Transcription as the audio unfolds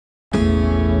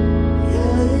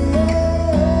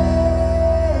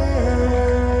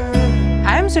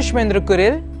Sushmendra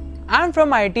Kuril. I am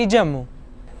from IIT Jammu.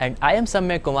 And I am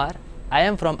Samyak Kumar. I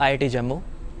am from IIT Jammu.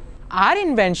 Our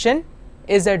invention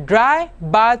is a dry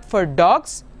bath for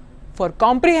dogs for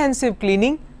comprehensive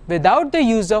cleaning without the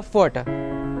use of water.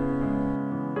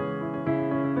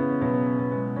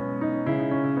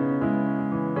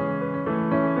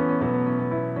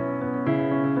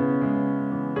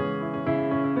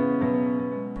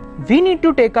 We need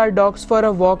to take our dogs for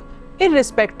a walk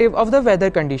irrespective of the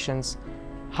weather conditions.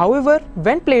 However,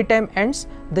 when playtime ends,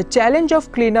 the challenge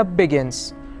of cleanup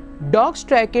begins. Dogs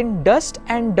track in dust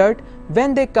and dirt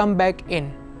when they come back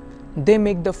in. They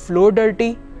make the floor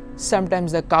dirty,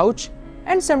 sometimes the couch,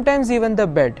 and sometimes even the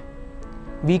bed.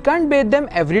 We can't bathe them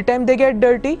every time they get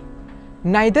dirty.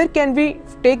 Neither can we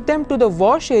take them to the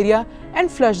wash area and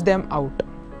flush them out.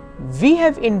 We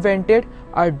have invented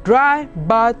a dry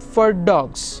bath for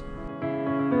dogs.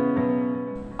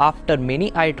 After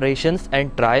many iterations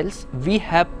and trials, we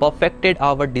have perfected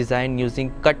our design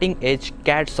using cutting-edge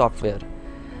CAD software.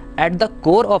 At the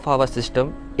core of our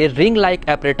system, a ring-like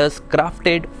apparatus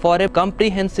crafted for a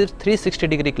comprehensive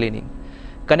 360-degree cleaning.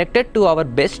 Connected to our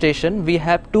base station, we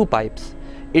have two pipes.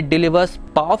 It delivers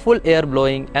powerful air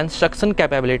blowing and suction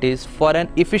capabilities for an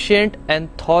efficient and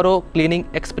thorough cleaning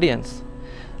experience.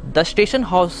 The station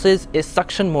houses a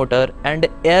suction motor and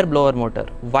air blower motor,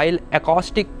 while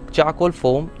acoustic charcoal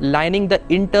foam lining the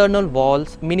internal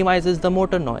walls minimizes the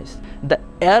motor noise. The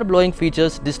air blowing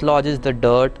features dislodges the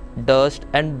dirt, dust,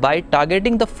 and by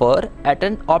targeting the fur at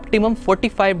an optimum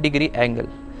 45-degree angle.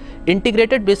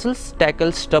 Integrated bristles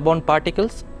tackle stubborn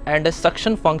particles and a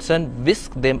suction function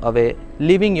whisks them away,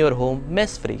 leaving your home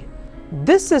mess-free.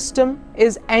 This system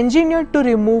is engineered to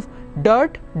remove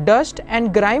dirt, dust,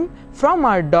 and grime from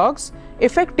our dogs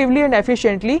effectively and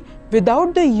efficiently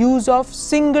without the use of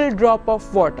single drop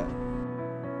of water.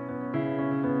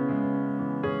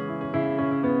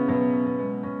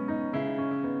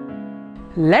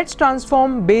 Let's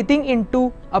transform bathing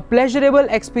into a pleasurable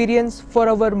experience for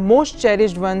our most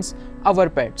cherished ones, our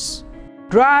pets.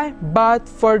 Dry bath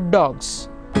for dogs.